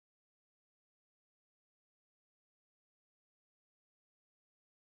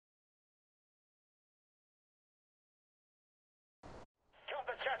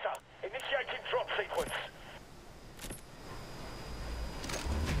Initiating drop sequence.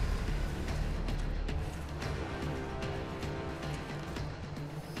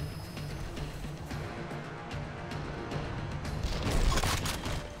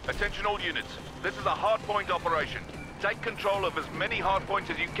 Attention all units. This is a hardpoint operation. Take control of as many hardpoints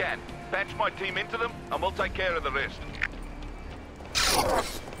as you can. Patch my team into them, and we'll take care of the rest.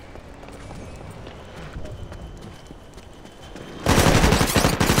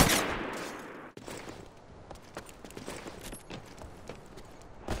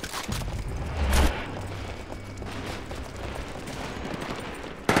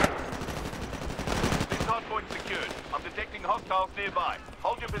 This hardpoint's secured. I'm detecting hostiles nearby.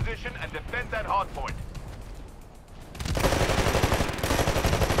 Hold your position and defend that hardpoint.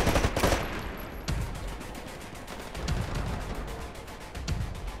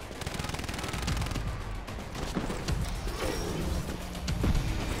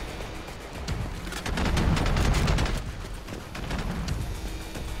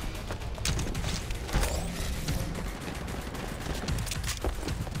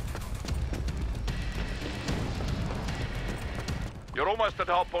 You're almost at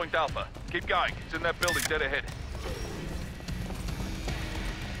hardpoint Alpha. Keep going. It's in that building dead ahead.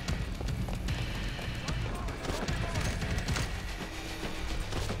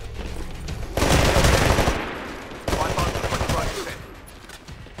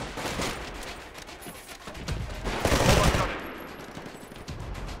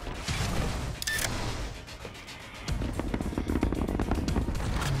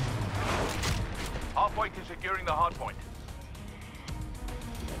 Hardpoint is securing the hardpoint.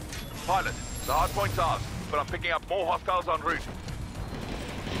 Pilot, the hardpoint's ours, but I'm picking up more hostiles en route.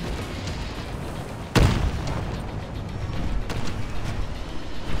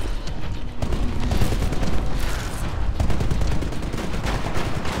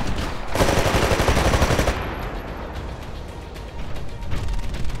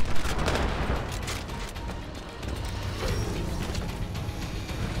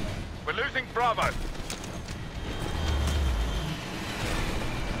 We're losing Bravo.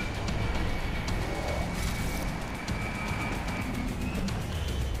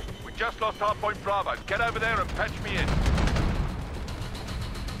 Just lost hardpoint Bravo. Get over there and patch me in.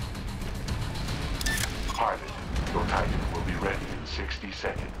 Pilot, your Titan will be ready in 60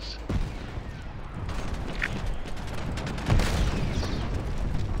 seconds.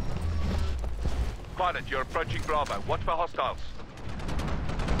 Pilot, you're approaching Bravo. Watch for hostiles.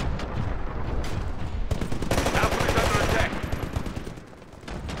 Alpha is under attack.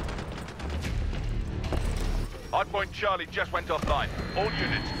 Hardpoint Charlie just went offline. All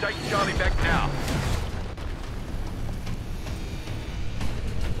units, take Charlie back now.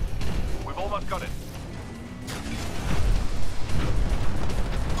 We've almost got it.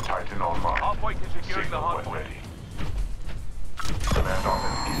 Titan online. Hardpoint is securing the Signal when hardpoint. ready. Command on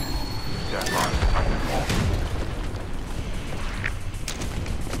them. Stand by. Titanfall.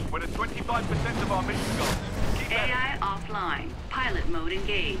 We're at 25% of our mission goals. Keep at it. AI offline. Pilot mode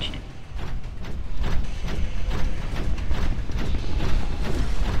engaged.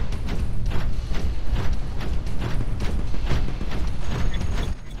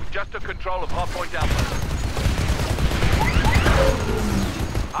 Just took control of hardpoint Alpha.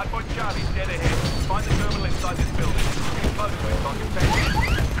 Hardpoint Charlie dead ahead. Find the terminal inside this building. Get close to it so I can take it.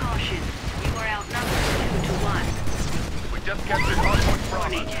 Caution. You are outnumbered 2 to 1. We just captured hardpoint Bravo.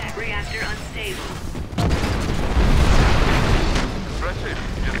 Warning. Reactor unstable. Impressive.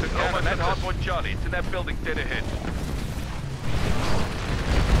 Just took down that hardpoint Charlie. It's in that building dead ahead.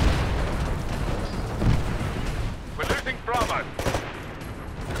 We're losing Bravo.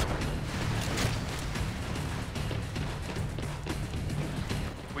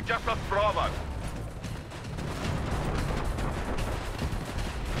 We just lost Bravo.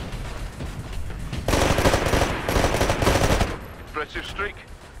 Impressive streak.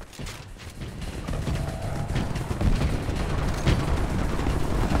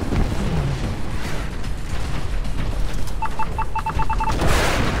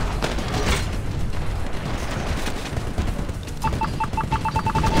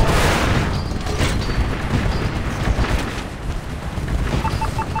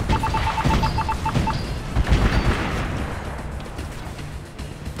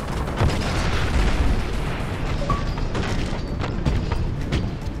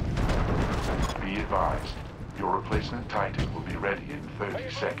 Your replacement Titan will be ready in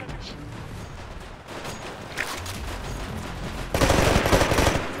 30 seconds.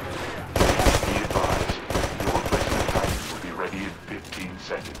 Be advised, your replacement Titan will be ready in 15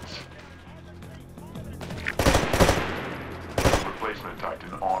 seconds. Replacement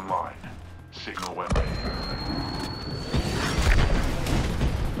Titan online.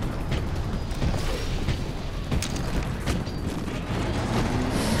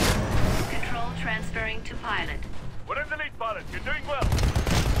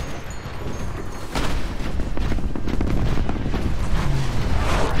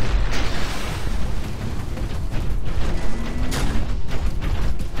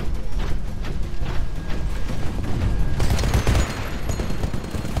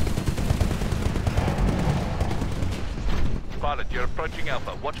 approaching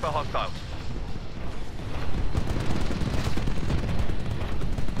Alpha. Watch for hostiles.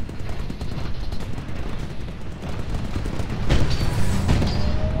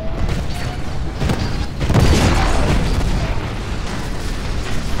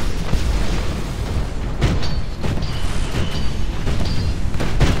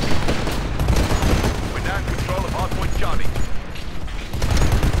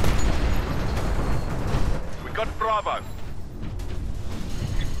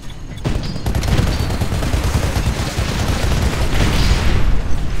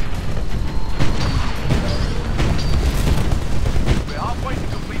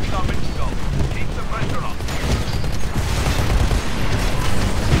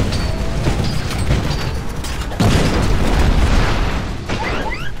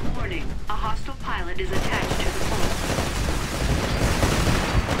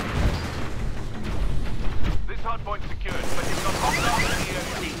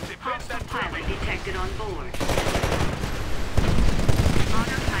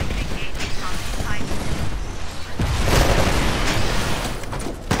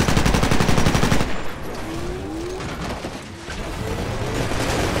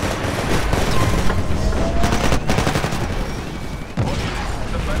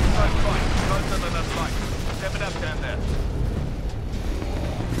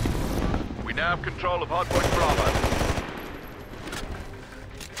 Control of hardpoint Bravo.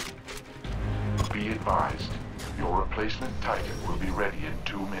 Be advised, your replacement Titan will be ready in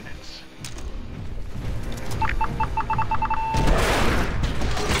 2 minutes.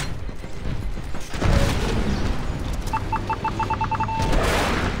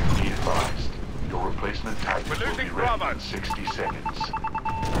 Be advised, your replacement Titan will be ready in 60 seconds.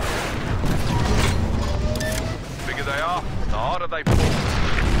 The bigger they are, the harder they fall.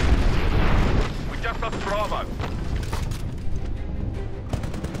 Just lost Bravo.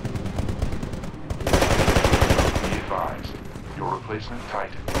 Be advised, your replacement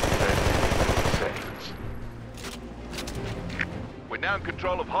Titan will be ready in 30 seconds. We're now in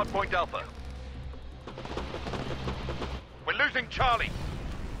control of hardpoint Alpha. We're losing Charlie.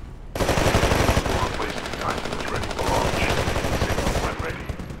 Your replacement Titan is ready for launch. Signal when ready.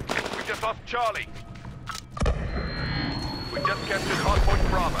 We just lost Charlie. We just captured hardpoint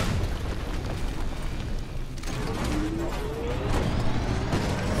Bravo.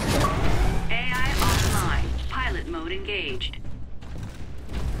 Mode engaged.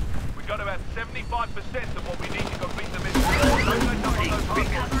 We got about 75% of what we need to complete the mission.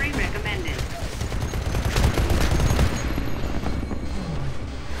 Recovery recommended.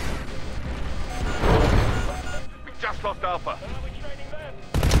 We just lost Alpha.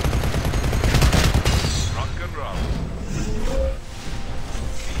 Rock and roll.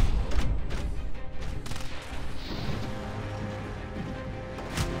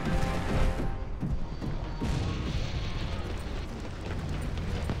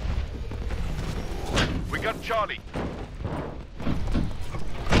 Got Charlie.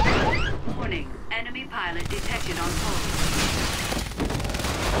 Warning. Enemy pilot detected on pole.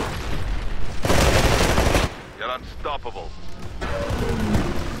 You're unstoppable.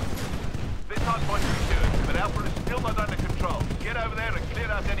 This hardpoint is secured, but Alpha is still not under control. Get over there and clear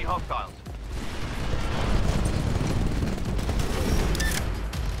out any hostiles.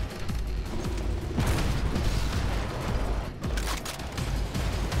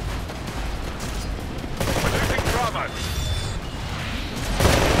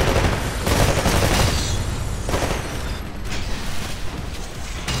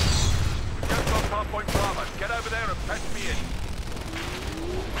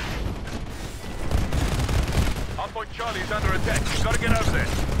 Charlie's under attack. You've got to get over there.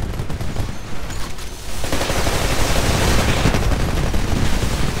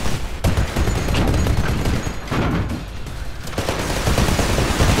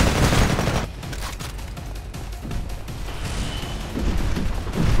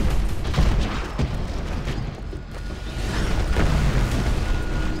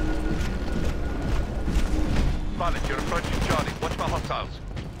 Pilot, you're approaching Charlie. Watch for hostiles.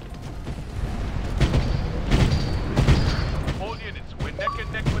 All units, we're neck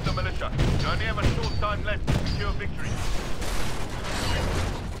and neck with the militia. You only have a short time left to secure victory.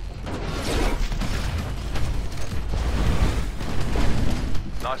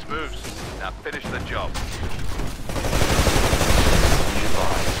 Nice moves. Now finish the job. Be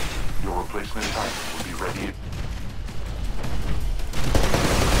advised, your replacement Titan will be ready.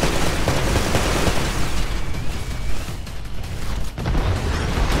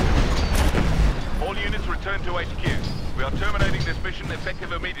 All units return to HQ. We are terminating this mission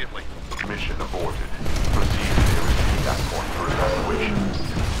effective immediately. Mission aborted. Proceed to the that point for evacuation.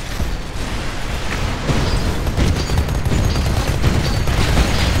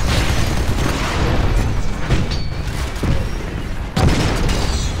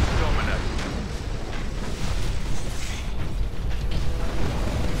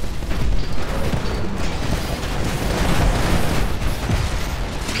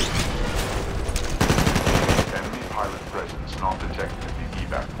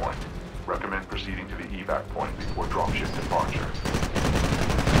 friendly for dropship departure.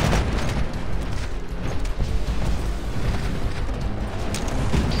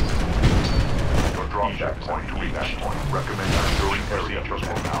 Your dropship point reached. Recommend securing area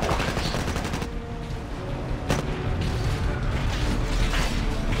before coordinates.